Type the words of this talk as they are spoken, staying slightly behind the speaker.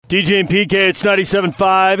DJ and PK, it's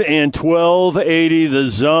 97.5 and 1280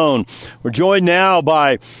 The Zone. We're joined now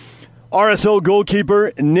by RSL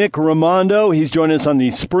goalkeeper Nick Rimando. He's joining us on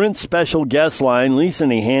the Sprint special guest line. Lease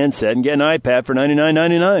any handset and get an iPad for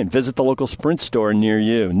 $99.99. Visit the local Sprint store near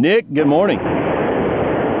you. Nick, good morning.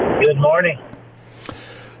 Good morning.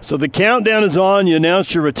 So the countdown is on. You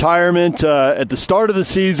announced your retirement at the start of the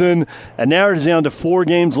season, and now it's down to 4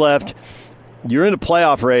 games left. You're in a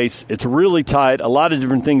playoff race. It's really tight. A lot of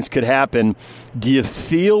different things could happen. Do you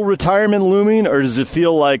feel retirement looming, or does it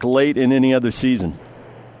feel like late in any other season?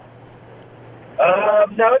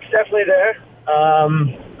 No, it's definitely there.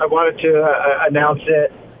 I wanted to announce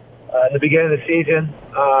it at the beginning of the season,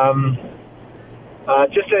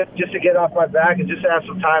 just to get off my back and just have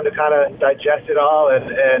some time to kind of digest it all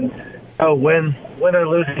and win or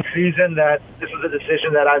losing season. That this was a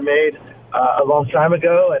decision that I made a long time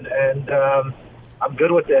ago, and I'm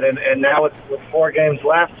good with it. And now with 4 games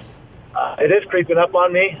left, it is creeping up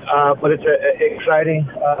on me, but it's exciting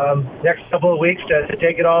next couple of weeks to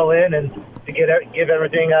take it all in and to give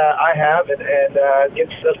everything I have and get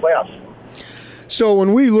to those playoffs. So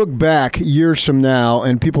when we look back years from now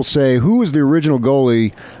and people say, who was the original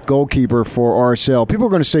goalkeeper for RSL, people are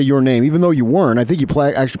going to say your name, even though you weren't. I think you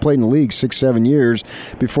actually played in the league 6-7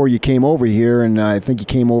 years before you came over here, and I think you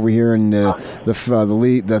came over here in the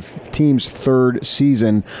team's 3rd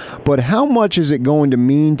season. But how much is it going to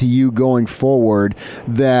mean to you going forward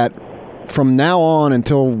that from now on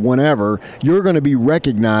until whenever, you're going to be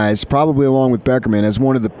recognized, probably along with Beckerman, as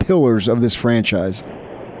one of the pillars of this franchise?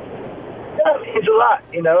 It's a lot.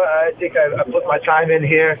 I think I put my time in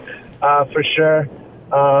here for sure.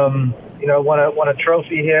 Won a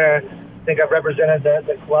trophy here. I think I've represented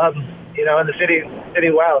the club, and the city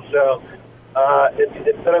well. So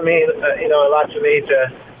it's going to mean, a lot to me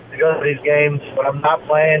to go to these games when I'm not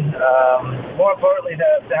playing. More importantly,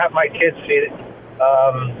 to have my kids see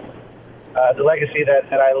the legacy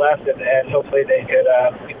that I left, and hopefully they could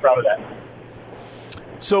be proud of that.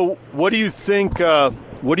 So what do you think you're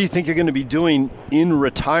going to be doing in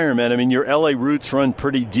retirement? I mean, your LA roots run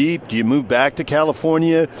pretty deep. Do you move back to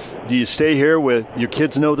California? Do you stay here with your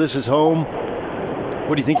kids know this is home?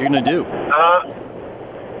 What do you think you're going to do?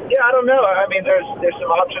 Yeah, I don't know. I mean, there's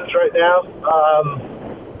some options right now.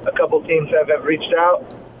 A couple teams have reached out.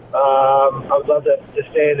 I would love to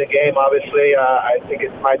stay in the game, obviously. I think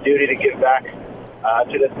it's my duty to give back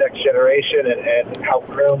to this next generation and help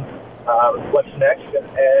groom what's next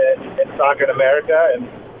in soccer in America.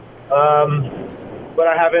 But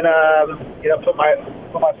I haven't, put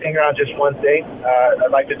my finger on just one thing.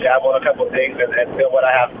 I'd like to dabble in a couple of things and feel what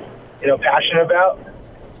I have, passionate about.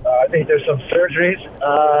 I think there's some surgeries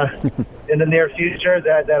in the near future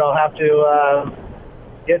that I'll have to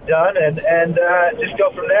get done and just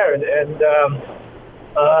go from there. And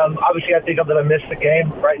obviously, I think I'm going to miss the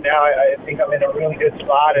game right now. I think I'm in a really good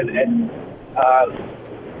spot and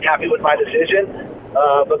happy with my decision.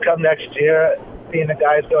 But come next year, seeing the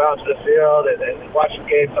guys go out to the field and watch the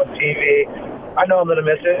games on TV, I know I'm going to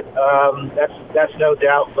miss it. That's no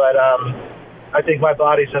doubt. But I think my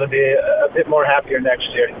body's going to be a bit more happier next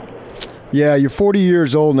year. Yeah, you're 40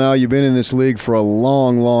 years old now. You've been in this league for a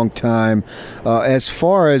long, long time. As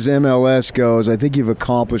far as MLS goes, I think you've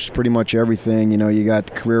accomplished pretty much everything. You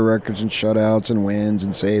got career records and shutouts and wins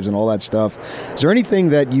and saves and all that stuff. Is there anything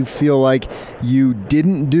that you feel like you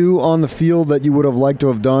didn't do on the field that you would have liked to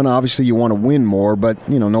have done? Obviously, you want to win more, but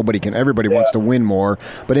everybody wants to win more.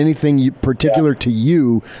 But anything particular to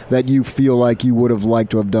you that you feel like you would have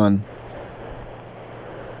liked to have done?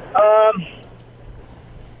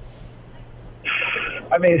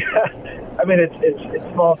 I mean,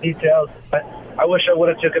 it's small details. But I wish I would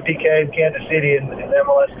have took a PK in Kansas City in the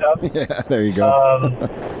MLS Cup. Yeah, there you go.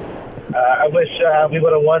 I wish we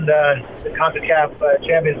would have won the CONCACAF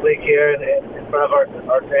Champions League here in front of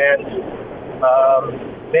our fans.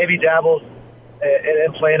 Maybe dabbled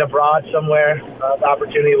in playing abroad somewhere. The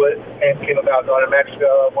opportunity came about going to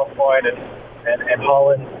Mexico at one point and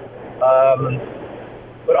Holland.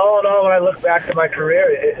 But all in all, when I look back at my career,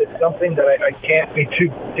 it's something that I can't be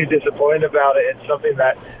too disappointed about. It's something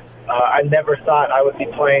that I never thought I would be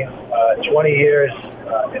playing 20 years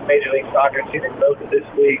in Major League Soccer, see the growth of this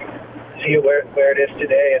league, see where it is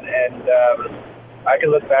today, and I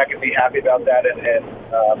can look back and be happy about that.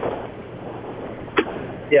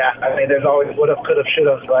 Yeah, I mean, there's always would have, could have, should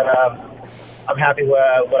have, but I'm happy what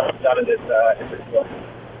I've done in this field.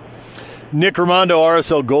 Nick Rimando,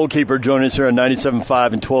 RSL goalkeeper, joining us here on 97.5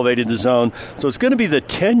 and 1280 The Zone. So it's going to be the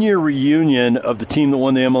 10-year reunion of the team that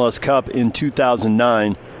won the MLS Cup in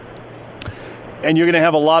 2009. And you're going to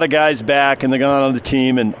have a lot of guys back, and they're going on the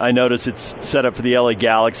team. And I notice it's set up for the LA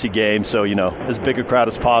Galaxy game, so as big a crowd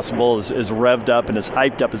as possible, as revved up and as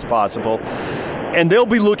hyped up as possible. And they'll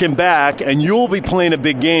be looking back, and you'll be playing a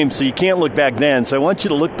big game, so you can't look back then. So I want you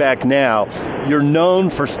to look back now. You're known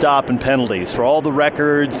for stopping penalties, for all the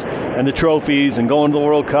records and the trophies and going to the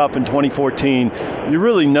World Cup in 2014. You're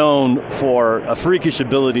really known for a freakish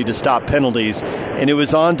ability to stop penalties, and it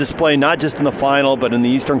was on display not just in the final, but in the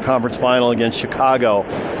Eastern Conference Final against Chicago.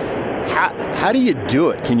 How do you do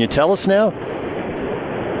it? Can you tell us now?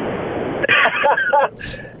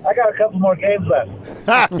 I got a couple more games left.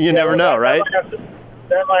 You never know, right?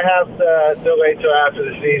 That might have to wait till after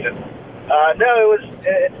the season. No, it's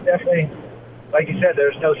definitely, like you said,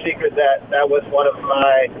 there's no secret that was one of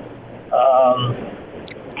my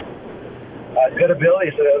good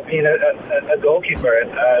abilities of being a goalkeeper.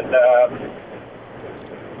 And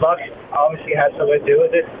luck obviously had something to do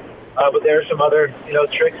with it. But there are some other,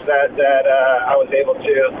 tricks that I was able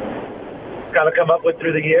to kind of come up with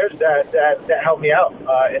through the years that helped me out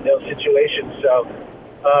in those situations. So,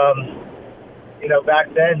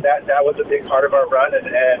 back then that was a big part of our run, and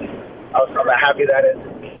I'm happy that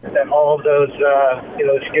all of those,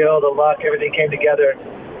 the skill, the luck, everything came together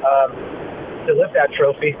to lift that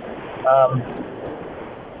trophy.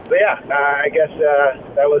 But yeah, I guess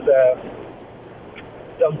that was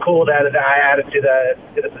something cool that I added to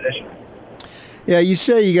the position. Yeah, you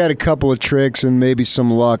say you got a couple of tricks and maybe some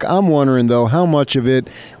luck. I'm wondering, though, how much of it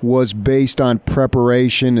was based on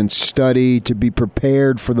preparation and study to be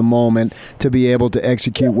prepared for the moment to be able to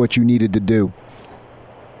execute what you needed to do?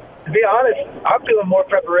 To be honest, I'm doing more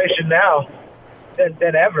preparation now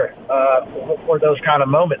than ever for those kind of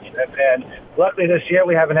moments. And luckily this year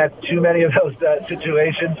we haven't had too many of those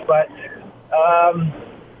situations, but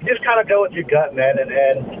you just kind of go with your gut, man,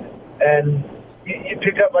 and you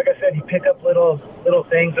pick up, like I said, you pick up little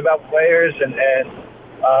things about players, and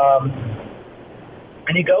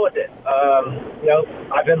you go with it.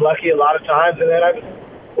 I've been lucky a lot of times, and then I've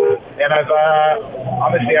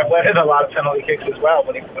obviously I've let in a lot of penalty kicks as well.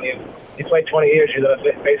 When you play 20 years, you're going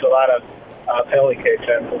to face a lot of penalty kicks,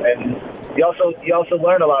 and you also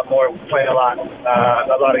learn a lot more playing a lot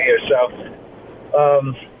of years. So,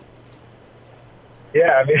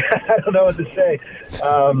 yeah, I mean, I don't know what to say.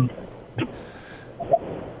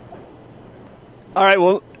 All right,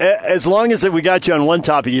 well, as long as we got you on one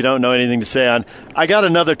topic you don't know anything to say on, I got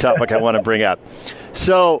another topic I want to bring up.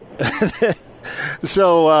 So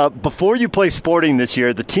before you play Sporting this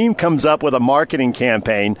year, the team comes up with a marketing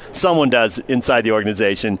campaign. Someone does inside the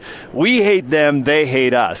organization. We hate them, they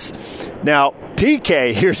hate us. Now,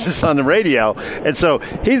 PK hears this on the radio, and so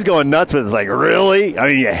he's going nuts with it. It's like, really? I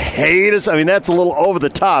mean, you hate us? I mean, that's a little over the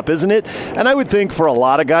top, isn't it? And I would think for a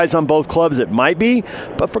lot of guys on both clubs it might be,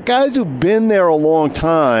 but for guys who've been there a long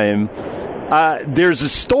time, there's a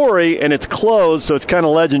story, and it's closed, so it's kind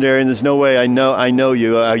of legendary, and there's no way I know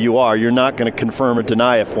you are. You're not going to confirm or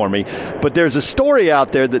deny it for me. But there's a story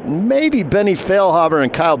out there that maybe Benny Feilhaber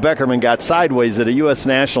and Kyle Beckerman got sideways at a U.S.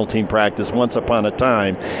 national team practice once upon a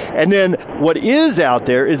time. And then what is out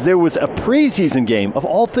there is there was a preseason game, of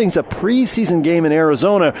all things, a preseason game in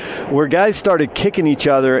Arizona where guys started kicking each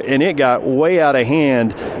other, and it got way out of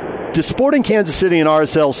hand. Do Sporting Kansas City and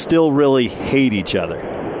RSL still really hate each other?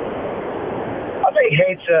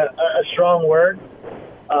 Hate's a strong word.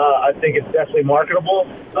 I think it's definitely marketable.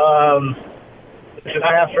 Listen,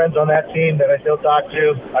 I have friends on that team that I still talk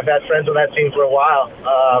to. I've had friends on that team for a while.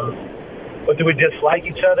 But do we dislike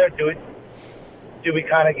each other? Do we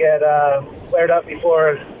kind of get flared up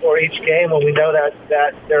before each game when we know that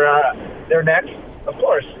they're next? Of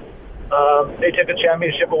course. They took a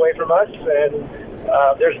championship away from us, and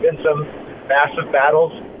there's been some massive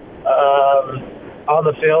battles on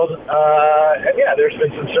the field, and yeah, there's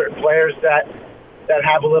been some certain players that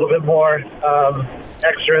have a little bit more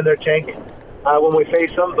extra in their tank when we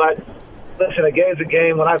face them. But listen, a game's a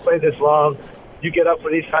game. When I play this long, you get up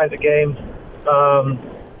for these kinds of games.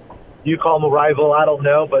 You call them a rival, I don't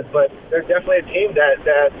know, but they're definitely a team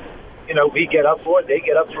that we get up for. They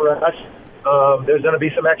get up for us. There's going to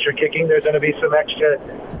be some extra kicking. There's going to be some extra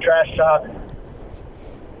trash talk.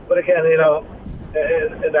 But again,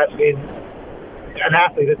 and that's being an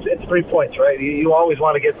athlete, it's 3 points, right? You always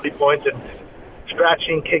want to get 3 points, and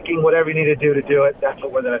scratching, kicking, whatever you need to do it, that's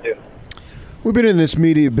what we're going to do. We've been in this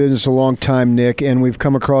media business a long time, Nick, and we've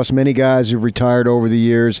come across many guys who've retired over the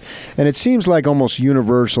years, and it seems like almost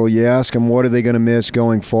universal. You ask them what are they going to miss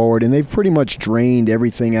going forward, and they've pretty much drained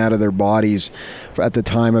everything out of their bodies at the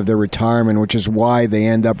time of their retirement, which is why they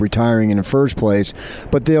end up retiring in the first place.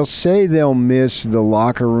 But they'll say they'll miss the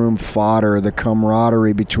locker room fodder, the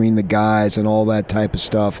camaraderie between the guys, and all that type of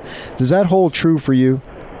stuff. Does that hold true for you?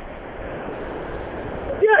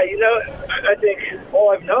 Yeah, I think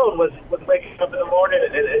all I've known was waking up in the morning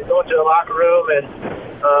and going to the locker room and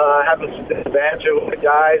having some banter with the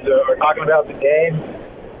guys or talking about the game,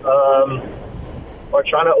 or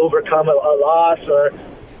trying to overcome a loss. Or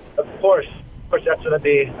of course, that's going to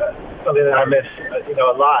be something that I miss,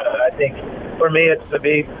 a lot. I think for me, it's to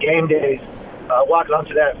be game days, walking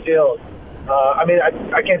onto that field.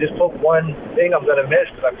 I can't just put one thing I'm going to miss,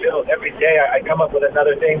 because I feel every day I come up with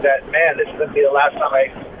another thing that, man, this is going to be the last time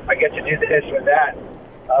I get to do this or that.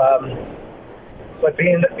 But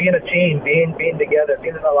being a team, being together,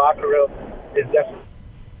 being in the locker room is definitely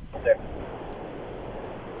there.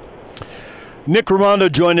 Nick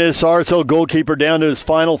Rimando joined us, RSL goalkeeper, down to his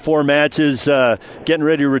final 4 matches, getting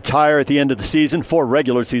ready to retire at the end of the season, 4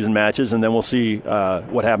 regular season matches, and then we'll see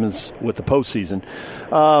what happens with the postseason.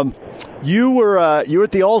 You were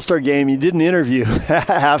at the All-Star game. You did an interview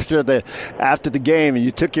after the game, and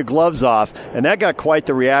you took your gloves off, and that got quite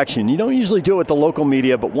the reaction. You don't usually do it with the local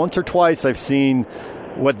media, but once or twice I've seen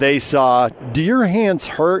what they saw. Do your hands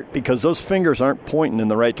hurt because those fingers aren't pointing in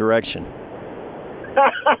the right direction?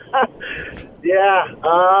 Yeah,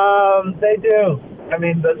 they do. I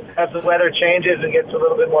mean, as the weather changes and gets a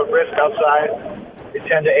little bit more brisk outside, they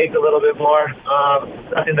tend to ache a little bit more.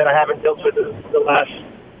 Something that I haven't dealt with the last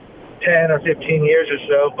 10 or 15 years or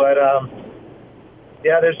so. But,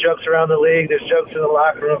 yeah, there's jokes around the league. There's jokes in the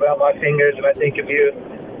locker room about my fingers. And I think if you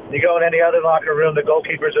go in any other locker room, the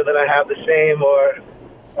goalkeepers are going to have the same or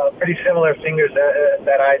pretty similar fingers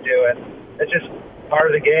that I do. And it's just part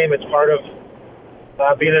of the game. It's part of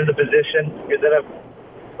being in the position. You're going to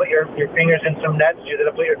put your fingers in some nets. You're going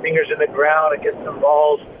to put your fingers in the ground and get some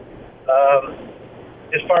balls.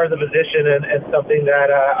 Just part of the position and something that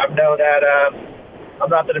I know that I'm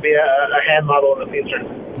not going to be a hand model in the future.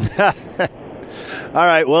 All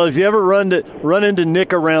right. Well, if you ever run into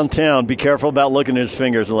Nick around town, be careful about looking at his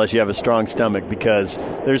fingers unless you have a strong stomach, because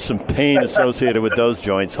there's some pain associated with those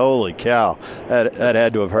joints. Holy cow. That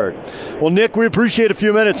had to have hurt. Well, Nick, we appreciate a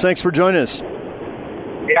few minutes. Thanks for joining us.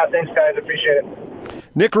 Yeah, thanks, guys. Appreciate it.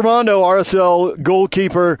 Nick Rimando, RSL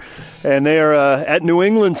goalkeeper, and they are at New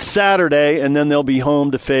England Saturday, and then they'll be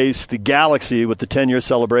home to face the Galaxy with the 10-year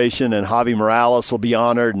celebration, and Javi Morales will be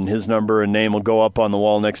honored, and his number and name will go up on the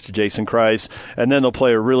wall next to Jason Kreis, and then they'll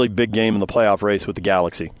play a really big game in the playoff race with the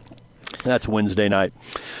Galaxy. That's Wednesday night.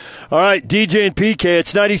 All right, DJ and PK,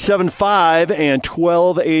 it's 97.5 and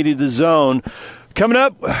 1280 The Zone. Coming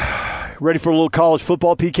up, ready for a little college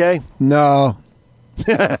football, PK? No.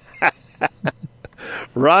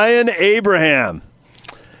 Ryan Abraham,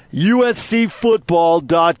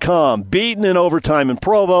 USCFootball.com, beaten in overtime in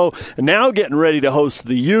Provo, and now getting ready to host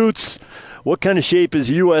the Utes. What kind of shape is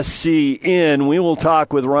USC in? We will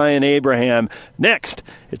talk with Ryan Abraham next.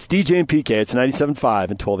 It's DJ and PK. It's 97.5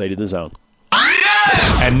 and 1280 The Zone.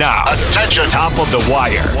 And now, attention, top of the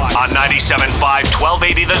wire on 97.5,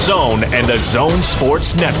 1280 The Zone and the Zone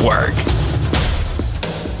Sports Network.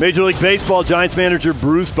 Major League Baseball Giants manager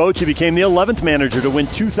Bruce Bochy became the 11th manager to win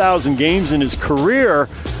 2,000 games in his career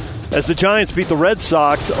as the Giants beat the Red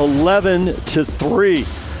Sox 11-3.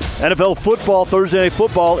 NFL football, Thursday Night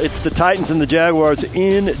Football, it's the Titans and the Jaguars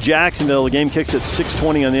in Jacksonville. The game kicks at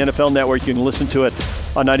 6:20 on the NFL Network. You can listen to it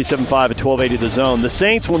on 97.5 at 1280 The Zone. The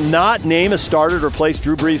Saints will not name a starter to replace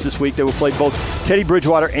Drew Brees this week. They will play both Teddy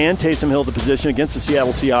Bridgewater and Taysom Hill the position against the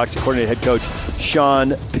Seattle Seahawks, according to head coach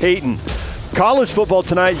Sean Payton. College football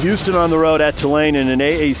tonight, Houston on the road at Tulane in an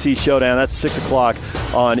AAC showdown. That's 6 o'clock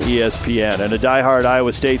on ESPN. And a diehard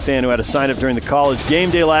Iowa State fan who had a sign-up during the college game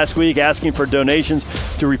day last week asking for donations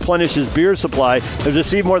to replenish his beer supply has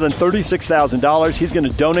received more than $36,000. He's going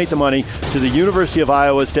to donate the money to the University of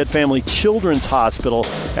Iowa Stead Family Children's Hospital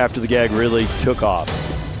after the gag really took off.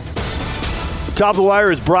 Top of the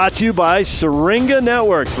Wire is brought to you by Syringa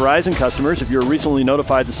Networks. Verizon customers, if you're recently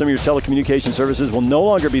notified that some of your telecommunication services will no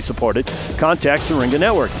longer be supported, contact Syringa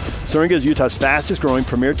Networks. Syringa is Utah's fastest-growing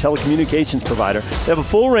premier telecommunications provider. They have a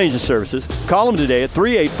full range of services. Call them today at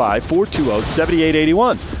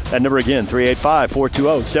 385-420-7881. That number again,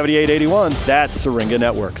 385-420-7881. That's Syringa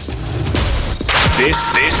Networks.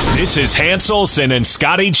 This is Hans Olsen and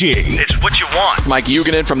Scotty G. It's what you want. Mike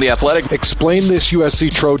Huguenin from The Athletic. Explain this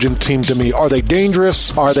USC Trojan team to me. Are they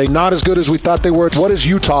dangerous? Are they not as good as we thought they were? What is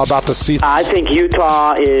Utah about to see? I think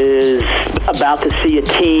Utah is about to see a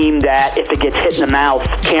team that, if it gets hit in the mouth,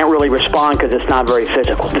 can't really respond because it's not very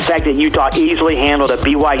physical. The fact that Utah easily handled a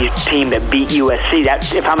BYU team that beat USC,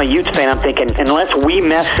 that, if I'm a Utes fan, I'm thinking, unless we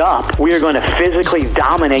mess up, we are going to physically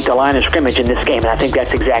dominate the line of scrimmage in this game, and I think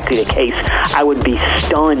that's exactly the case. I would be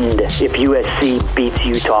stunned if USC beats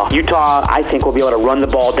Utah. Utah, I think, will be able to run the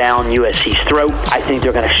ball down USC's throat. I think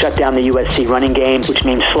they're going to shut down the USC running game, which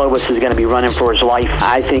means Slovis is going to be running for his life.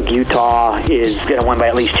 I think Utah is going to win by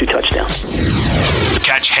at least 2 touchdowns.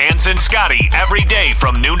 Catch Hans and Scotty every day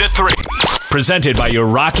from noon to 3. Presented by your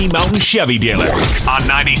Rocky Mountain Chevy dealers on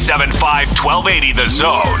 97.5 1280 The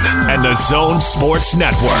Zone and The Zone Sports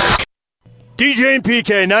Network. DJ and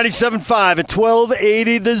PK, 97.5 at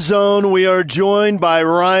 1280 The Zone. We are joined by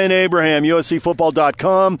Ryan Abraham,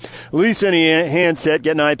 USCFootball.com. Lease any handset,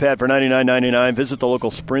 get an iPad for $99.99. Visit the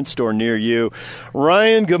local Sprint store near you.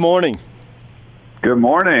 Ryan, good morning. Good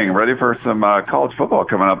morning. Ready for some college football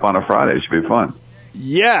coming up on a Friday. Should be fun.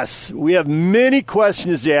 Yes, we have many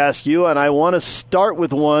questions to ask you, and I want to start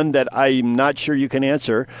with one that I'm not sure you can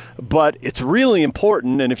answer, but it's really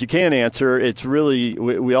important, and if you can't answer, it's really,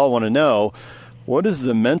 we all want to know, what is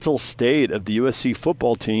the mental state of the USC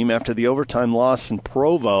football team after the overtime loss in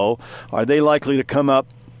Provo? Are they likely to come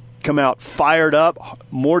out fired up,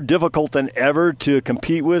 more difficult than ever to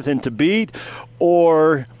compete with and to beat,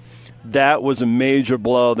 or that was a major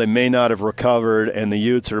blow they may not have recovered, and the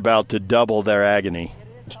Utes are about to double their agony?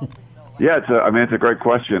 Yeah, it's a great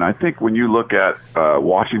question. I think when you look at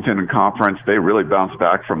Washington and conference, they really bounced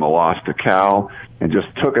back from the loss to Cal and just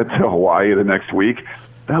took it to Hawaii the next week.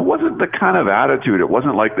 That wasn't the kind of attitude. It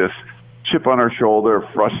wasn't like this chip on our shoulder,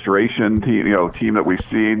 frustration team that we've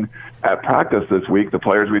seen at practice this week. The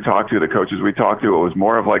players we talked to, the coaches we talked to, it was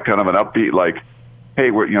more of like kind of an upbeat, like, hey,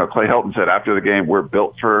 Clay Helton said after the game, we're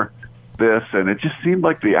built for this, and it just seemed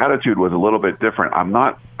like the attitude was a little bit different. I'm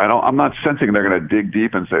not sensing they're going to dig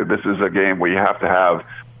deep and say this is a game we have to have.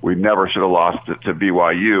 We never should have lost it to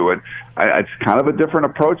BYU, and it's kind of a different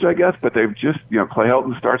approach, I guess. But they've just, Clay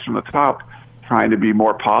Helton starts from the top, trying to be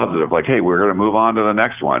more positive, like, hey, we're going to move on to the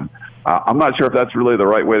next one. I'm not sure if that's really the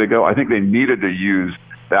right way to go. I think they needed to use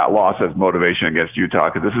that loss as motivation against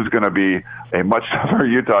Utah, because this is going to be a much tougher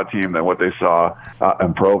Utah team than what they saw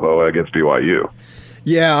in Provo against BYU.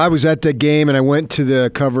 Yeah, I was at that game, and I went to the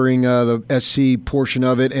covering the SC portion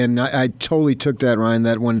of it, and I totally took that, Ryan,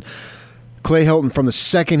 that when Clay Helton, from the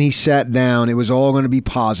second he sat down, it was all going to be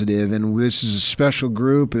positive, and this is a special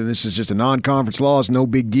group, and this is just a non-conference loss, no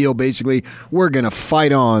big deal. Basically, we're going to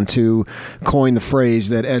fight on, to coin the phrase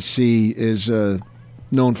that SC is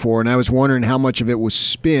known for, and I was wondering how much of it was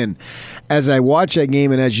spin. As I watched that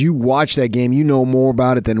game, and as you watch that game, you know more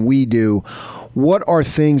about it than we do. What are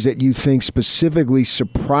things that you think specifically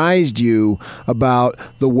surprised you about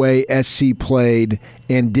the way SC played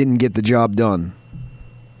and didn't get the job done?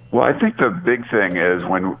 Well, I think the big thing is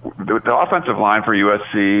when the offensive line for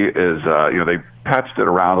USC is, they patched it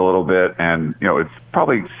around a little bit, and, it's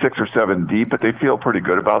probably 6 or 7 deep, but they feel pretty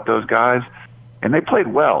good about those guys. And they played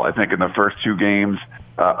well, I think, in the first 2 games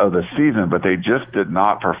of the season, but they just did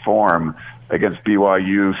not perform against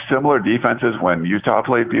BYU. Similar defenses when Utah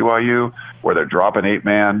played BYU, where they're dropping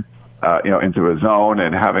 8-man, into a zone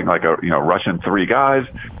and having like rushing 3 guys.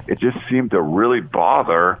 It just seemed to really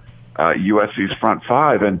bother USC's front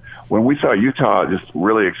 5. And when we saw Utah just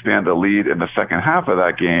really expand the lead in the second half of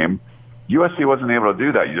that game, USC wasn't able to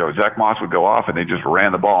do that. Zach Moss would go off, and they just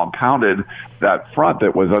ran the ball and pounded that front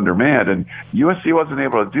that was undermanned. And USC wasn't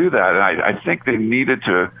able to do that. And I think they needed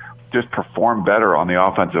to just perform better on the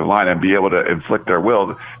offensive line and be able to inflict their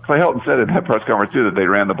will. Clay Helton said in that press conference, too, that they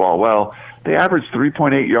ran the ball well. They averaged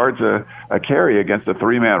 3.8 yards a carry against a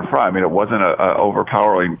 3-man front. I mean, it wasn't a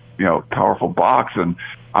overpowering, powerful box. And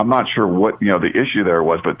I'm not sure what, the issue there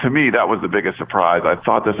was. But to me, that was the biggest surprise. I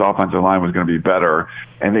thought this offensive line was going to be better,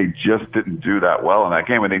 and they just didn't do that well in that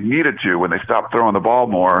game. And they needed to. When they stopped throwing the ball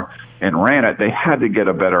more and ran it, they had to get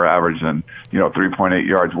a better average than, 3.8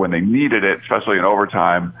 yards when they needed it, especially in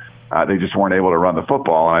overtime. They just weren't able to run the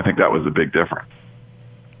football, and I think that was the big difference.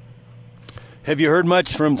 Have you heard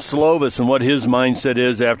much from Slovis and what his mindset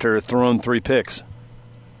is after throwing 3 picks?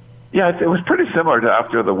 Yeah, it was pretty similar to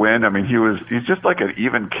after the win. I mean, he's just like an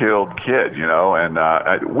even-keeled kid,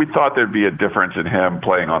 and we thought there'd be a difference in him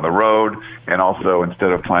playing on the road, and also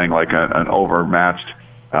instead of playing like an overmatched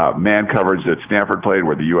man coverage that Stanford played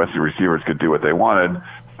where the USC receivers could do what they wanted,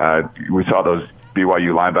 we saw those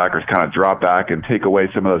BYU linebackers kind of drop back and take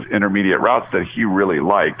away some of those intermediate routes that he really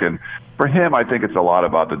liked. And for him, I think it's a lot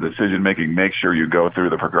about the decision-making. Make sure you go through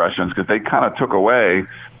the progressions, because they kind of took away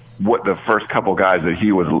what the first couple guys that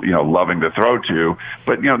he was, loving to throw to.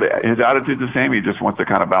 But, his attitude's the same. He just wants to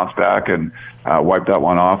kind of bounce back and wipe that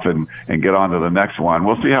one off and get on to the next one.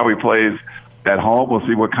 We'll see how he plays at home. We'll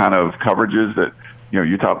see what kind of coverages that,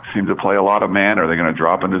 Utah seems to play a lot of man. Are they going to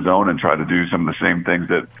drop into zone and try to do some of the same things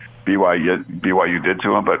that BYU did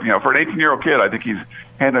to him? But, for an 18-year-old kid, I think he's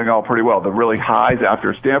handling it all pretty well. The really highs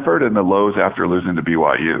after Stanford and the lows after losing to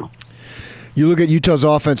BYU. You look at Utah's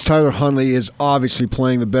offense, Tyler Huntley is obviously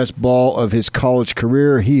playing the best ball of his college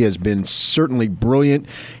career. He has been certainly brilliant.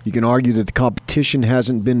 You can argue that the competition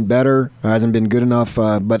hasn't been better, hasn't been good enough,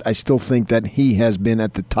 but I still think that he has been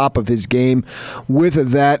at the top of his game.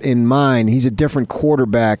 With that in mind, he's a different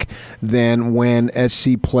quarterback than when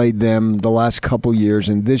SC played them the last couple years,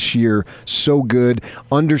 and this year, so good,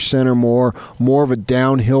 under center more of a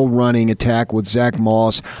downhill running attack with Zach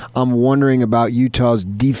Moss. I'm wondering about Utah's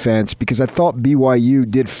defense, because I thought BYU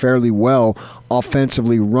did fairly well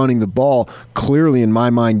offensively running the ball. Clearly, in my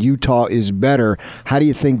mind, Utah is better. How do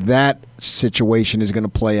you think that situation is going to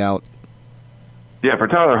play out? Yeah, for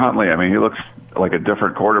Tyler Huntley, he looks like a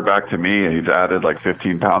different quarterback to me. He's added like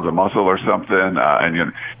 15 pounds of muscle or something,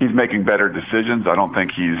 and he's making better decisions. I don't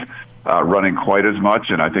think he's running quite as much,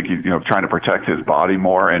 and I think he's trying to protect his body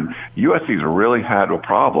more. And USC's really had a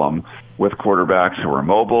problem with quarterbacks who are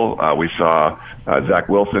mobile. We saw Zach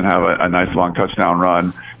Wilson have a nice long touchdown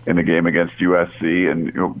run in the game against USC,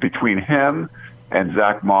 and between him and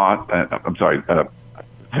Zach Wilson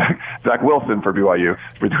for BYU,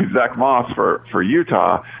 between Zach Moss for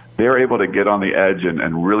Utah, they're able to get on the edge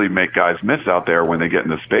and really make guys miss out there when they get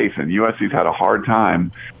into space. And USC's had a hard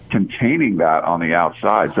time containing that on the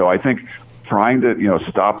outside. So I think trying to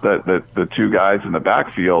stop the two guys in the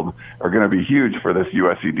backfield are going to be huge for this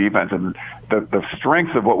USC defense. And the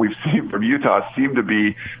strengths of what we've seen from Utah seem to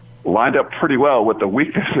be lined up pretty well with the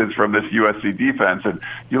weaknesses from this USC defense. And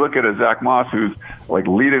you look at a Zach Moss who's like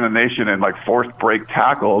leading the nation in like forced break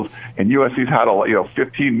tackles, and USC's had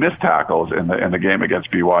 15 missed tackles in the game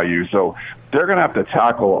against BYU. So they're going to have to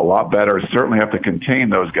tackle a lot better, certainly have to contain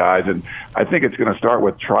those guys. And I think it's going to start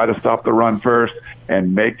with try to stop the run first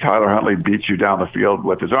and make Tyler Huntley beat you down the field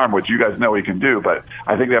with his arm, which you guys know he can do. But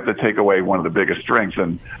I think they have to take away one of the biggest strengths.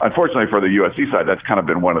 And unfortunately for the USC side, that's kind of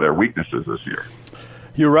been one of their weaknesses this year.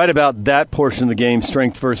 You're right about that portion of the game,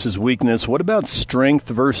 strength versus weakness. What about strength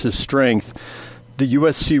versus strength? The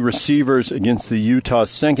USC receivers against the Utah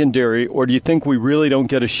secondary, or do you think we really don't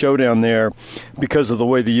get a showdown there because of the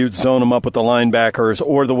way the Utes zone them up with the linebackers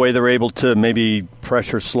or the way they're able to maybe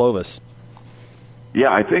pressure Slovis?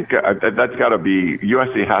 Yeah, I think that's got to be –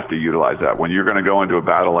 USC has to utilize that. When you're going to go into a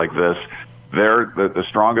battle like this, the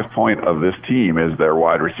strongest point of this team is their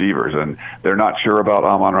wide receivers, and they're not sure about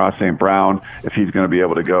Amon-Ra St. Brown. If he's going to be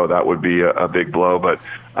able to go, that would be a big blow. But,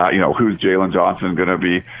 who's Jalen Johnson going to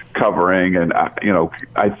be covering? And,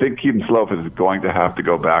 I think Kedon Slovis is going to have to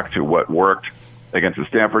go back to what worked against the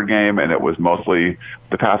Stanford game, and it was mostly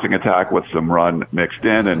the passing attack with some run mixed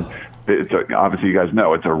in. And obviously, you guys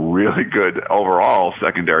know it's a really good overall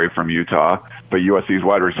secondary from Utah, but USC's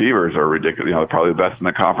wide receivers are ridiculous. Probably the best in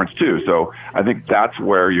the conference too. So I think that's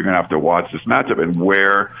where you're going to have to watch this matchup and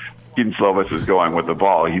where Kedon Slovis is going with the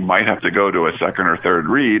ball. He might have to go to a second or third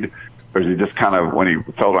read, or is he just kind of, when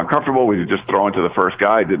he felt uncomfortable, was he just throwing to the first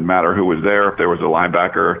guy? It didn't matter who was there. If there was a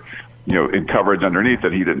linebacker, in coverage underneath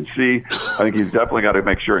that he didn't see, I think he's definitely got to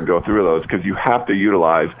make sure and go through those, because you have to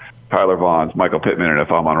utilize Tyler Vaughns, Michael Pittman, and if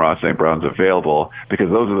Amon-Ra St. Brown's available, because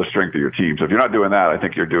those are the strength of your team. So if you're not doing that, I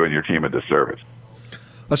think you're doing your team a disservice.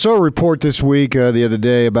 I saw a report this week, the other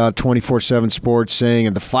day, about 24/7 Sports saying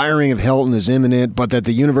that the firing of Helton is imminent, but that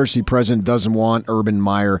the university president doesn't want Urban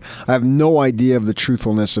Meyer. I have no idea of the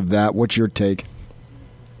truthfulness of that. What's your take?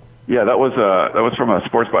 Yeah, that was from a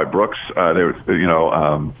Sports by Brooks. There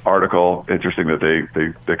was, article. Interesting that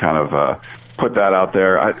they kind of put that out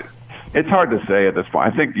there. It's hard to say at this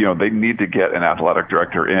point. I think, they need to get an athletic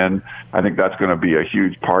director in. I think that's going to be a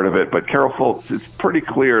huge part of it. But Carol Fultz, it's pretty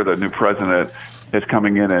clear the new president is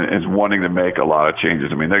coming in and is wanting to make a lot of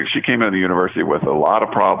changes. She came into the university with a lot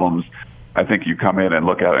of problems. I think you come in and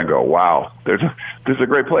look at it and go, wow, this is a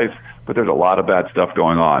great place, but there's a lot of bad stuff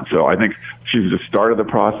going on. So I think she's just started the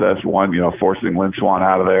process. One, forcing Lynn Swann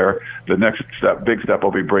out of there. The next big step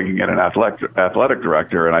will be bringing in an athletic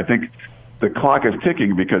director. And I think the clock is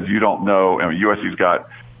ticking because you don't know. USC's got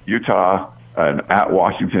Utah and at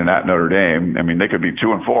Washington, at Notre Dame. They could be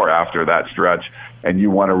 2-4 after that stretch, and you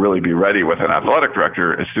want to really be ready with an athletic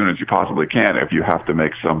director as soon as you possibly can if you have to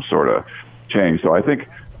make some sort of change. So I think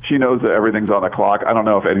she knows that everything's on the clock. I don't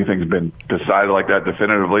know if anything's been decided like that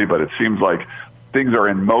definitively, but it seems like things are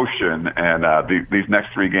in motion, and these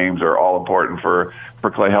next 3 games are all important for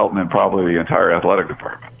Clay Helton and probably the entire athletic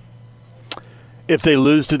department. If they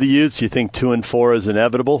lose to the Utes, you think 2-4 is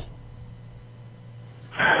inevitable?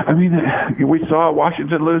 I mean, we saw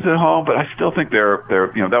Washington lose at home, but I still think they're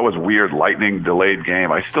that was weird lightning delayed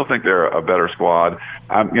game. I still think they're a better squad.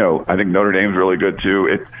 I think Notre Dame's really good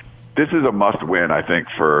too. This is a must win, I think,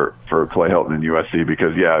 for Clay Helton and USC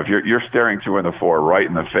because if you're staring 2-4 right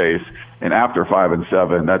in the face, and after 5 and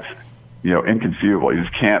 7, that's inconceivable. You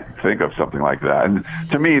just can't think of something like that. And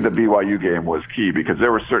to me, the BYU game was key because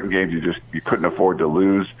there were certain games you couldn't afford to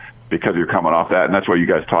lose because you're coming off that, and that's what you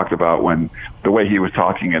guys talked about when the way he was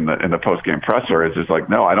talking in the post game presser is just like,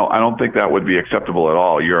 no, I don't think that would be acceptable at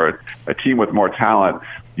all. You're a team with more talent.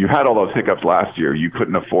 You had all those hiccups last year. You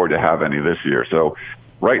couldn't afford to have any this year. So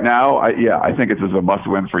right now, I think it's a must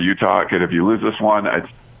win for Utah. Because if you lose this one,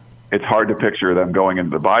 it's hard to picture them going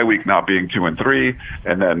into the bye week not being 2-3,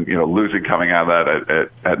 and then losing coming out of that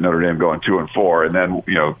at Notre Dame going 2-4, and then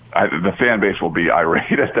the fan base will be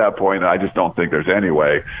irate at that point. And I just don't think there's any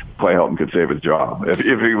way Clay Helton could save his job if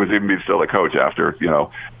he was even still the coach after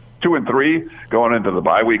 2-3 going into the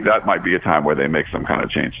bye week. That might be a time where they make some kind of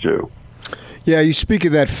change too. Yeah, you speak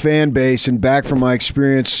of that fan base, and back from my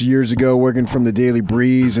experience years ago working from the Daily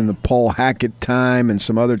Breeze and the Paul Hackett time and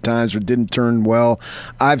some other times where it didn't turn well,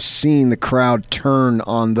 I've seen the crowd turn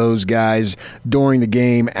on those guys during the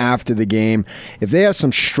game, after the game. If they have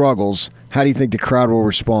some struggles, how do you think the crowd will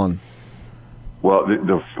respond? Well,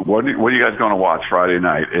 what are you guys going to watch Friday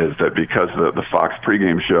night is that because the Fox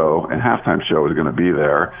pregame show and halftime show is going to be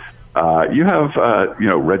there, you have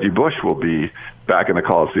Reggie Bush will be back in the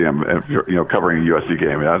Coliseum, covering a USC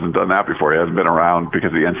game. He hasn't done that before. He hasn't been around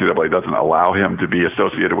because the NCAA doesn't allow him to be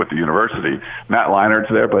associated with the university. Matt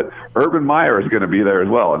Leinert's there, but Urban Meyer is going to be there as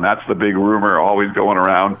well, and that's the big rumor always going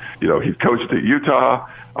around. He's coached at Utah,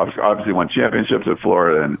 obviously won championships at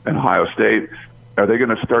Florida and Ohio State. Are they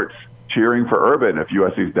going to start cheering for Urban if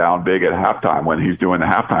USC's down big at halftime when he's doing the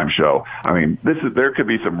halftime show? I mean, there could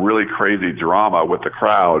be some really crazy drama with the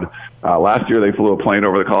crowd. Last year they flew a plane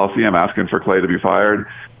over the Coliseum asking for Clay to be fired.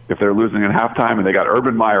 If they're losing at halftime and they got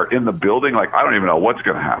Urban Meyer in the building, I don't even know what's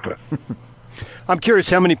going to happen. I'm curious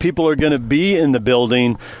how many people are going to be in the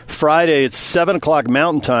building. Friday, it's 7 o'clock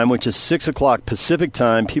Mountain Time, which is 6 o'clock Pacific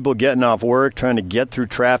Time. People getting off work, trying to get through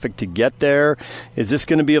traffic to get there. Is this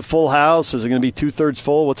going to be a full house? Is it going to be 2/3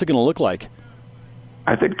 full? What's it going to look like?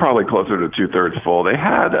 I think probably closer to 2/3 full. They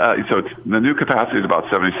had, the new capacity is about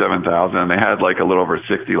 77,000. They had a little over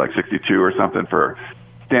 60, 62 or something for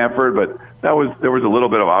Stanford, but there was a little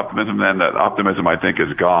bit of optimism then. That optimism, I think,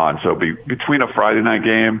 is gone. So between a Friday night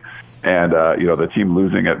game and, the team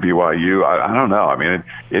losing at BYU, I don't know. I mean,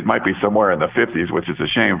 it might be somewhere in the 50s, which is a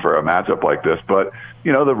shame for a matchup like this. But,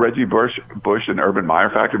 the Reggie Bush and Urban Meyer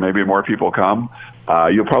factor, maybe more people come.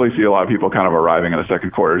 You'll probably see a lot of people kind of arriving in the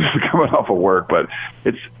second quarter just coming off of work. But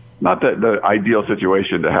it's not the ideal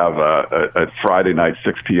situation to have a Friday night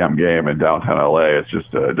 6 p.m. game in downtown L.A. It's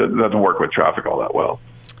just it doesn't work with traffic all that well.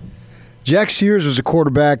 Jack Sears was a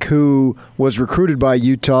quarterback who was recruited by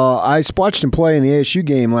Utah. I watched him play in the ASU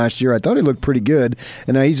game last year. I thought he looked pretty good,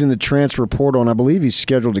 and now he's in the transfer portal, and I believe he's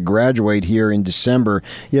scheduled to graduate here in December.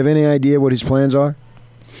 You have any idea what his plans are?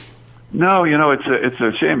 No, it's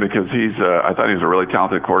a shame because I thought he was a really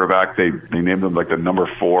talented quarterback. They named him the number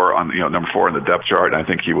 4 on number 4 in the depth chart, and I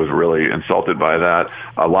think he was really insulted by that.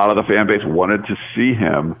 A lot of the fan base wanted to see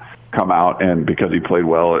him come out, and because he played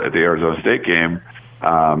well at the Arizona State game,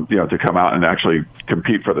 to come out and actually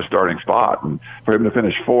compete for the starting spot. And for him to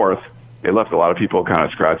finish 4th, it left a lot of people kind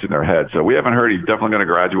of scratching their heads. So we haven't heard he's definitely going to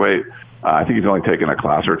graduate. I think he's only taken a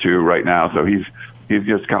class or 2 right now. So he's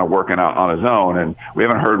just kind of working out on his own, and we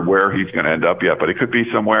haven't heard where he's going to end up yet. But it could be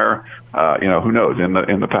somewhere, who knows, in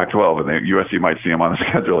the Pac-12, and the USC might see him on the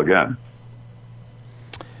schedule again.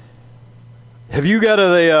 Have you got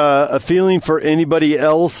a feeling for anybody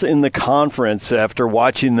else in the conference after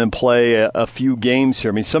watching them play a few games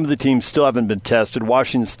here? I mean, some of the teams still haven't been tested.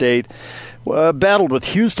 Washington State battled with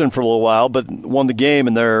Houston for a little while, but won the game,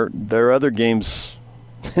 and their other games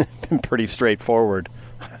been pretty straightforward.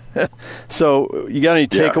 So you got any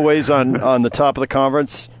takeaways on the top of the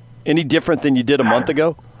conference? Any different than you did a month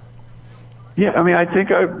ago? Yeah, I mean, I think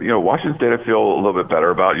Washington State I feel a little bit better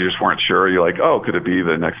about. You just weren't sure. You're like, oh, could it be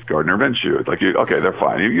the next Gardner Minshew? Okay, they're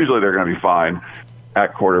fine. Usually they're going to be fine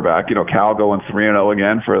at quarterback. Cal going 3-0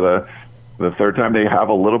 again for the third time. They have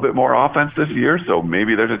a little bit more offense this year, so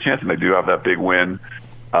maybe there's a chance, and they do have that big win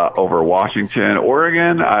over Washington.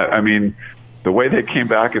 Oregon, I mean, the way they came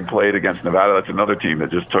back and played against Nevada, that's another team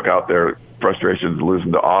that just took out their frustrations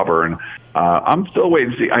losing to Auburn. I'm still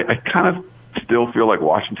waiting to see. I kind of still feel like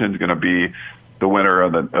Washington's going to be the winner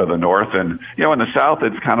of the North. And, in the South,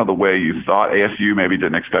 it's kind of the way you thought. ASU maybe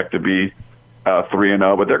didn't expect to be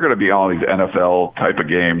 3-0, but they're going to be all these NFL type of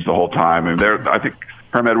games the whole time. And I think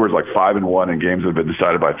Herm Edwards like 5-1 in games that have been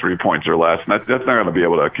decided by 3 points or less. And that's not going to be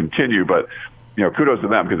able to continue, but kudos to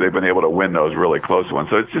them because they've been able to win those really close ones.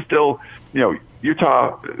 So it's just still,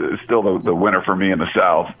 Utah is still the winner for me in the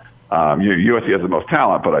South. USC has the most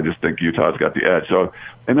talent, but I just think Utah's got the edge. So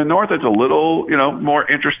in the North, it's a little, more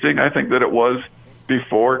interesting, I think, than it was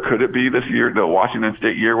before. Could it be this year, the Washington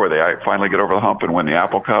State year, where they finally get over the hump and win the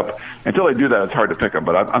Apple Cup? Until they do that, it's hard to pick them.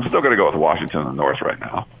 But I'm still going to go with Washington in the North right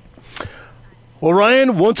now. Well,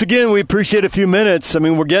 Ryan, once again, we appreciate a few minutes. I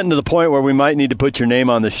mean, we're getting to the point where we might need to put your name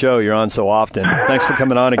on the show. You're on so often. Thanks for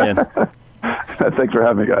coming on again. Thanks for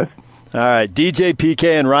having me, guys. All right, DJ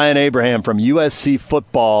PK and Ryan Abraham from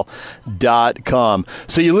USCFootball.com.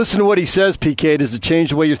 So you listen to what he says, PK. Does it change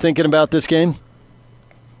the way you're thinking about this game?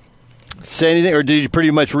 Say anything, or did you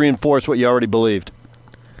pretty much reinforce what you already believed?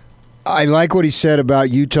 I like what he said about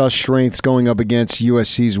Utah's strengths going up against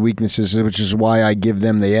USC's weaknesses, which is why I give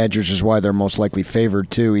them the edge, which is why they're most likely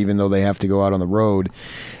favored too, even though they have to go out on the road,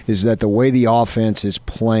 is that the way the offense is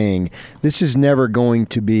playing, this is never going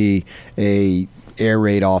to be a air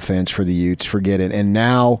raid offense for the Utes. Forget it. And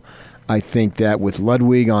now I think that with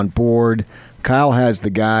Ludwig on board, Kyle has the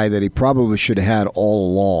guy that he probably should have had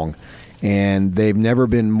all along. And they've never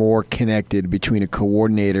been more connected between a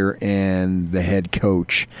coordinator and the head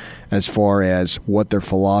coach as far as what their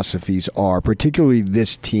philosophies are, particularly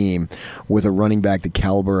this team with a running back the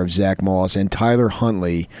caliber of Zach Moss and Tyler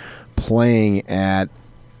Huntley playing at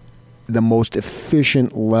the most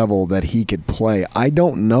efficient level that he could play. I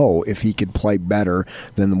don't know if he could play better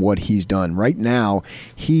than what he's done. Right now,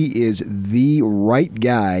 he is the right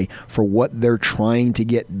guy for what they're trying to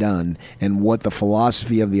get done and what the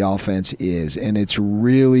philosophy of the offense is. And it's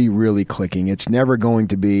really, really clicking. It's never going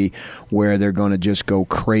to be where they're going to just go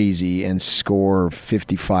crazy and score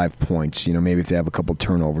 55 points, maybe if they have a couple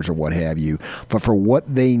turnovers or what have you. But for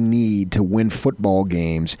what they need to win football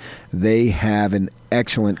games, they have an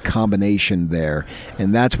excellent combination there,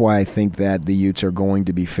 and that's why I think that the Utes are going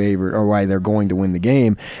to be favored, or why they're going to win the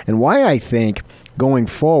game, and why I think going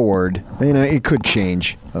forward, it could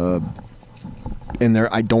change. And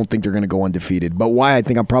I don't think they're going to go undefeated, but why I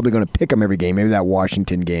think I'm probably going to pick them every game. Maybe that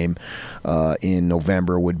Washington game in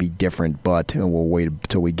November would be different, but we'll wait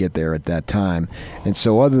until we get there at that time. And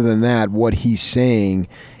so, other than that, what he's saying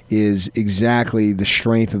is exactly the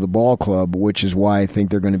strength of the ball club, which is why I think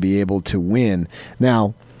they're going to be able to win.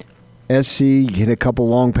 Now, SC get a couple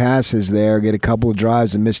long passes there, get a couple of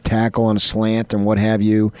drives, a missed tackle on a slant and what have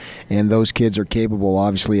you, and those kids are capable,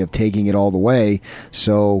 obviously, of taking it all the way.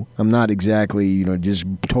 So I'm not exactly, just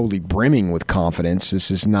totally brimming with confidence.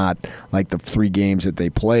 This is not like the 3 games that they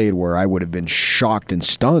played where I would have been shocked and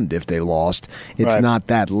stunned if they lost. It's not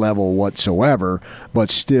that level whatsoever, but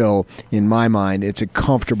still, in my mind, it's a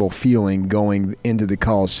comfortable feeling going into the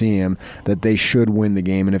Coliseum that they should win the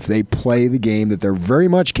game. And if they play the game that they're very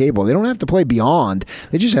much capable, they don't have to play beyond.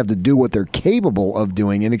 They just have to do what they're capable of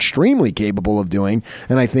doing and extremely capable of doing,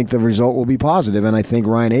 and I think the result will be positive. And I think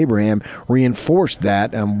Ryan Abraham reinforced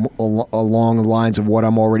that along the lines of what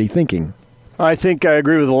I'm already thinking. I think I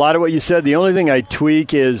agree with a lot of what you said. The only thing I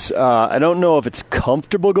tweak is I don't know if it's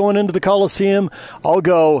comfortable going into the Coliseum. I'll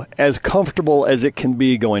go as comfortable as it can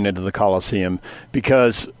be going into the Coliseum,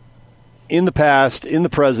 because in the past, in the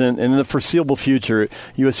present, and in the foreseeable future,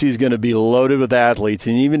 USC is going to be loaded with athletes.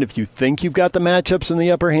 And even if you think you've got the matchups in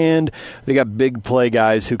the upper hand, they got big play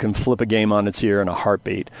guys who can flip a game on its ear in a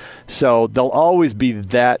heartbeat. So there'll always be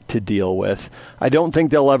that to deal with. I don't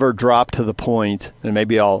think they'll ever drop to the point, and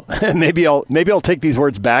maybe I'll take these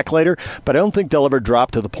words back later, but I don't think they'll ever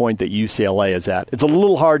drop to the point that UCLA is at. It's a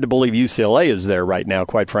little hard to believe UCLA is there right now,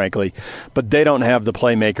 quite frankly, but they don't have the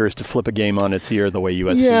playmakers to flip a game on its ear the way USC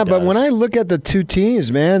does. Yeah, but when I look at the two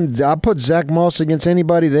teams, man, I'll put Zach Moss against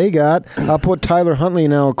anybody they got. I'll put Tyler Huntley.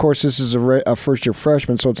 Now, of course, this is a first-year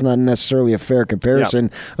freshman, so it's not necessarily a fair comparison,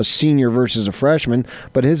 a senior versus a freshman,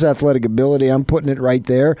 but his athletic ability, I'm putting it right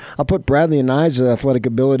there. I'll put Bradley and Nye's athletic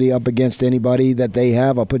ability up against anybody that they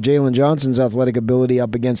have. I'll put Jalen Johnson's athletic ability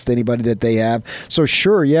up against anybody that they have. So,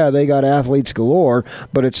 sure, yeah, they got athletes galore,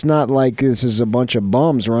 but it's not like this is a bunch of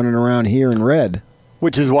bums running around here in red.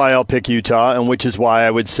 Which is why I'll pick Utah, and which is why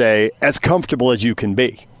I would say as comfortable as you can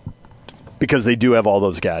be. because they do have all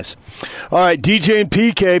those guys. All right, DJ and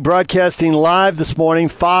PK broadcasting live this morning.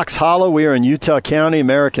 Fox Hollow. We are in Utah County,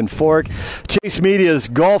 American Fork. Chase Media's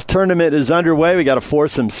golf tournament is underway. We got a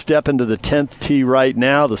foursome step into the 10th tee right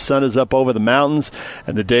now. The sun is up over the mountains,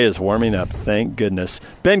 and the day is warming up. Thank goodness.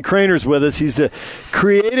 Ben Craner's with us. He's the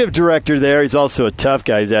creative director there. He's also a tough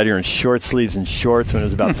guy. He's out here in short sleeves and shorts when it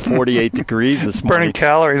was about 48 degrees this morning. Burning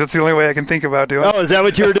calories. That's the only way I can think about doing it. Oh, is that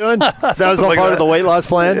what you were doing? That was all part of the weight loss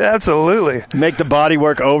plan? Yeah, absolutely. Make the body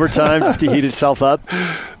work overtime just to heat itself up?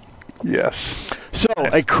 Yes. So,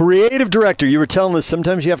 a creative director, you were telling us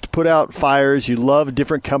sometimes you have to put out fires. You love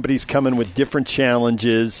different companies coming with different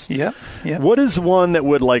challenges. Yeah. What is one that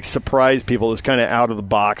would surprise people? Is kind of out of the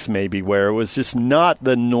box maybe, where it was just not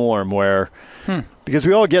the norm, where because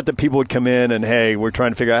we all get that people would come in and, hey, we're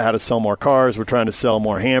trying to figure out how to sell more cars, we're trying to sell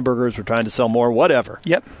more hamburgers, we're trying to sell more whatever.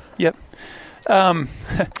 Yep.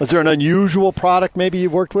 Is there an unusual product maybe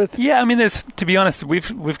you've worked with? Yeah, I mean, to be honest,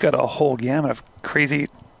 we've got a whole gamut of crazy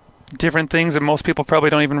different things that most people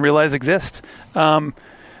probably don't even realize exist. One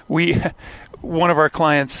of our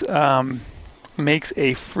clients makes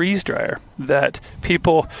a freeze dryer that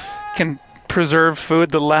people can preserve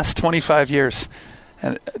food the last 25 years.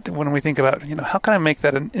 And when we think about, how can I make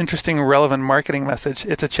that an interesting, relevant marketing message?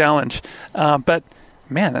 It's a challenge. But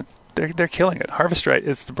man, they're killing it. Harvest Right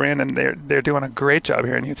is the brand, and they're doing a great job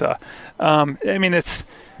here in Utah. I mean,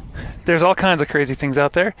 there's all kinds of crazy things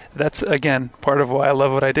out there. That's, again, part of why I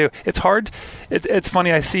love what I do. It's hard. It's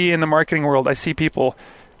funny. I see in the marketing world, I see people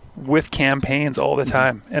with campaigns all the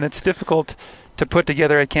time, and it's difficult to put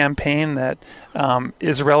together a campaign that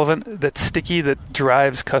is relevant, that's sticky, that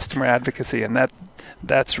drives customer advocacy, and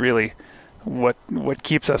that's really what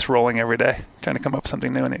keeps us rolling every day, trying to come up with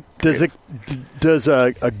something new. Does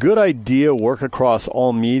a good idea work across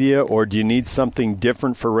all media, or do you need something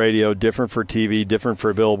different for radio, different for TV, different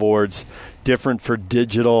for billboards, different for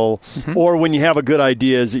digital? Or when you have a good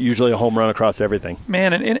idea, is it usually a home run across everything?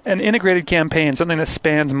 Man, an integrated campaign, something that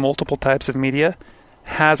spans multiple types of media,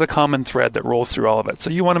 has a common thread that rolls through all of it. So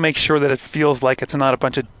you want to make sure that it feels like it's not a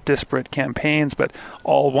bunch of disparate campaigns, but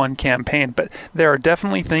all one campaign. But there are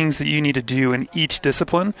definitely things that you need to do in each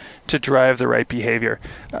discipline to drive the right behavior.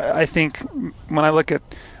 I think when I look at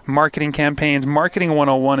marketing campaigns, marketing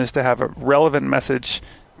 101 is to have a relevant message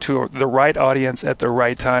to the right audience at the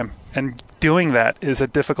right time. And doing that is a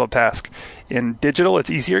difficult task. In digital, it's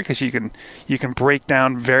easier because you can break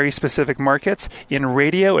down very specific markets. In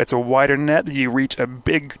radio, it's a wider net. You reach a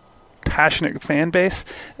big, passionate fan base,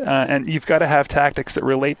 and you've got to have tactics that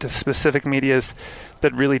relate to specific medias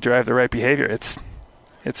that really drive the right behavior. It's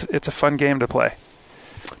a fun game to play.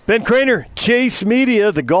 Ben Craner, Chase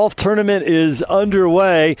Media. The golf tournament is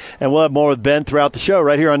underway, and we'll have more with Ben throughout the show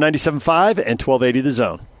right here on 97.5 and 1280 The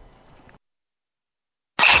Zone.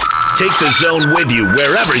 Take the Zone with you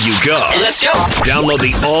wherever you go. Let's go. Download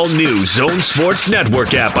the all-new Zone Sports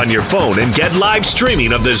Network app on your phone and get live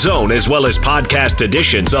streaming of the Zone as well as podcast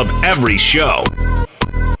editions of every show.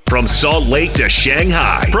 From Salt Lake to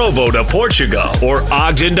Shanghai, Provo to Portugal, or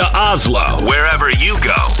Ogden to Oslo, wherever you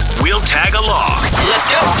go, we'll tag along. Let's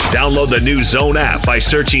go. Download the new Zone app by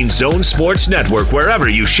searching Zone Sports Network wherever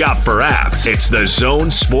you shop for apps. It's the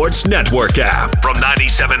Zone Sports Network app from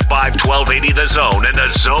 97.5 1280 The Zone and the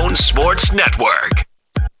Zone Sports Network.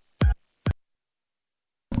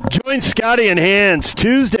 Join Scotty and Hans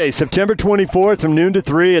Tuesday, September 24th from noon to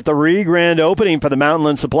 3 at the Re-Grand opening for the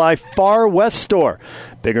Mountainland Supply Far West store.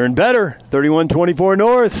 Bigger and better, 3124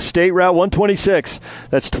 North, State Route 126.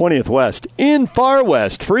 That's 20th West. In Far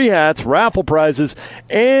West, free hats, raffle prizes,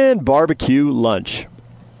 and barbecue lunch.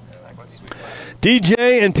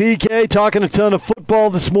 DJ and PK talking a ton of football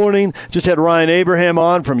this morning. Just had Ryan Abraham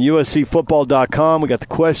on from USCFootball.com. We got the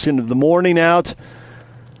question of the morning out.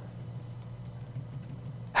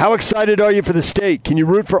 How excited are you for the state? Can you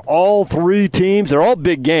root for all three teams? They're all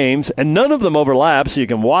big games, and none of them overlap, so you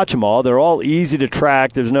can watch them all. They're all easy to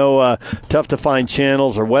track. There's no tough-to-find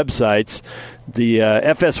channels or websites. The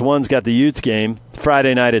FS1's got the Utes game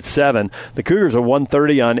Friday night at 7. The Cougars are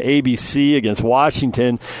 1:30 on ABC against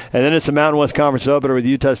Washington. And then it's a Mountain West Conference opener with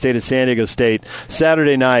Utah State at San Diego State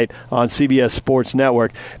Saturday night on CBS Sports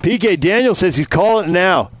Network. PK Daniel says he's calling it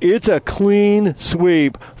now. It's a clean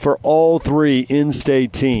sweep for all three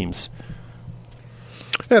in-state teams.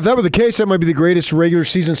 Yeah, if that were the case, that might be the greatest regular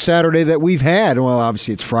season Saturday that we've had. Well,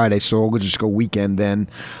 obviously it's Friday, so we'll just go weekend then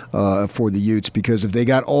for the Utes, because if they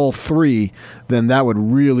got all three, then that would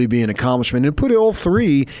really be an accomplishment and put all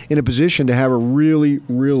three in a position to have a really,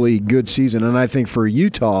 really good season. And I think for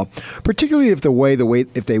Utah, particularly if they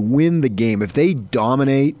win the game, if they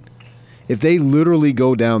dominate, if they literally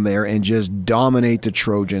go down there and just dominate the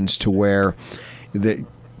Trojans to where the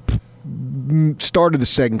start of the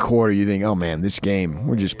second quarter, you think, oh man, this game,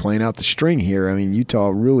 we're just playing out the string here. I mean,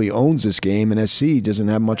 Utah really owns this game, and SC doesn't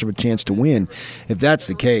have much of a chance to win. If that's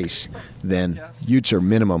the case, then Utes are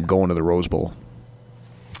minimum going to the Rose Bowl.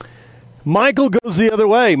 Michael goes the other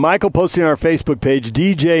way. Michael posting on our Facebook page,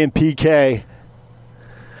 DJ and PK,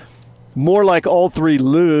 more like all three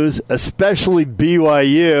lose, especially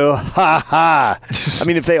BYU. Ha ha. I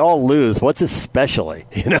mean, if they all lose, what's especially?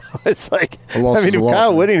 You know, it's like, if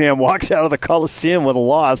Kyle Whittingham walks out of the Coliseum with a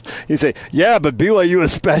loss, you say, yeah, but BYU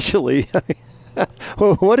especially.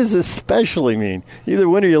 Well, what does especially mean? Either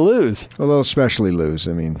win or you lose. Well, they'll especially lose.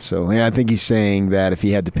 I mean, so yeah, I think he's saying that if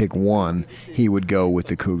he had to pick one, he would go with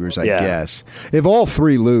the Cougars, I guess. If all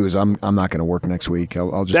three lose, I'm not going to work next week.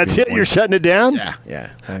 I'll just. That's it? You're shutting it down?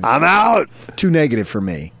 Yeah. I'm out. Too negative for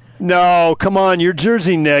me. No, come on. You're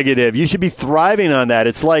Jersey negative. You should be thriving on that.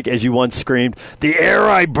 It's like, as you once screamed, the air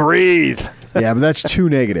I breathe. Yeah, but that's too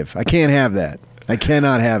negative. I can't have that. I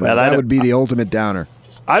cannot have it. Well, that would be the ultimate downer.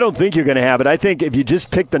 I don't think you're going to have it. I think if you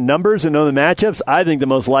just pick the numbers and know the matchups, I think the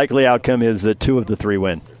most likely outcome is that 2 of the 3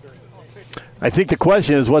 win. I think the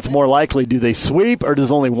question is what's more likely. Do they sweep or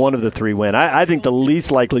does only 1 of the 3 win? I think the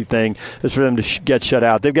least likely thing is for them to get shut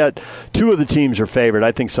out. They've got 2 of the teams are favored.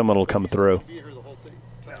 I think someone will come through.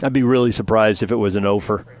 I'd be really surprised if it was an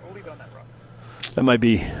over. That might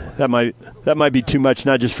be too much,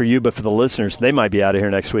 not just for you, but for the listeners. They might be out of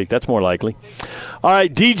here next week. That's more likely. All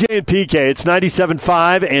right, DJ and PK. It's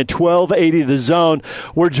 97.5 and 1280 The Zone.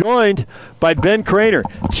 We're joined by Ben Craner,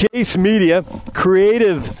 Chase Media,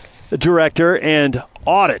 creative director and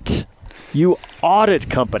audit. You audit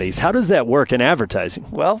companies. How does that work in advertising?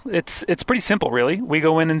 Well, it's pretty simple, really. We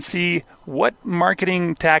go in and see what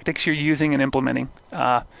marketing tactics you're using and implementing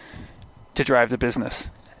to drive the business.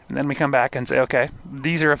 And then we come back and say, okay,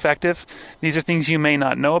 these are effective. These are things you may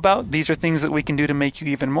not know about. These are things that we can do to make you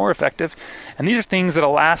even more effective. And these are things that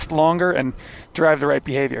will last longer and drive the right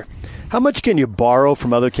behavior. How much can you borrow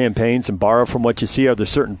from other campaigns and borrow from what you see? Are there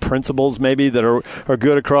certain principles maybe that are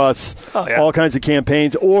good across all kinds of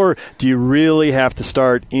campaigns? Or do you really have to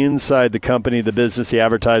start inside the company, the business, the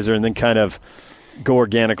advertiser, and then kind of go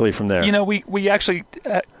organically from there? You know, we actually...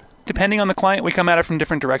 depending on the client, we come at it from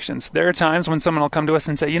different directions. There are times when someone will come to us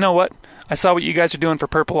and say, you know what, I saw what you guys are doing for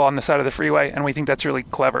Purple on the side of the freeway, and we think that's really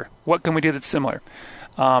clever. What can we do that's similar?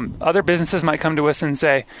 Other businesses might come to us and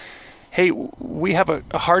say, hey, we have a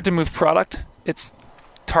hard-to-move product. It's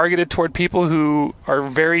targeted toward people who are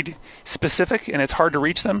very specific, and it's hard to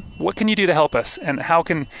reach them. What can you do to help us, and how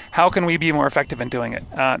can we be more effective in doing it?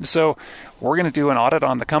 So we're going to do an audit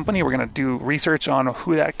on the company. We're going to do research on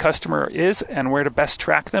who that customer is and where to best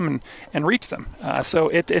track them and reach them. So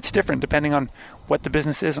it's different depending on what the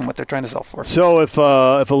business is and what they're trying to sell for. So if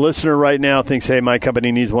a listener right now thinks, hey, my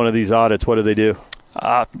company needs one of these audits, what do they do?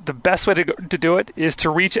 The best way to do it is to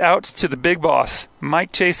reach out to the big boss,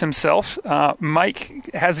 Mike Chase himself. Mike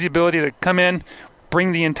has the ability to come in,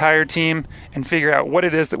 bring the entire team, and figure out what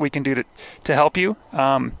it is that we can do to help you.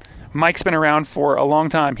 Mike's been around for a long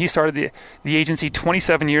time. He started the agency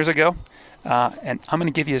 27 years ago, and I'm going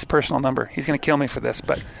to give you his personal number. He's going to kill me for this,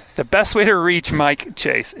 but the best way to reach Mike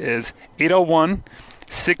Chase is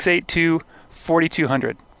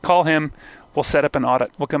 801-682-4200. Call him. We'll set up an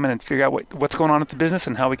audit. We'll come in and figure out what's going on at the business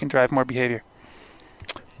and how we can drive more behavior.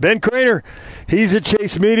 Ben Craner, he's at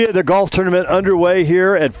Chase Media. The golf tournament underway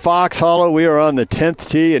here at Fox Hollow. We are on the 10th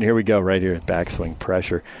tee, and here we go right here at backswing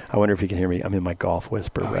pressure. I wonder if you can hear me. I'm in my golf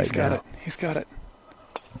whisper right now. He's got it.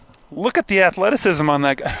 Look at the athleticism on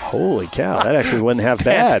that guy. Holy cow, that actually wasn't half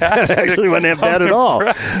bad. That actually wasn't half bad at all.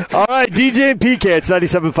 All right, DJ and PK, it's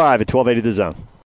 97.5 at 1280 The Zone.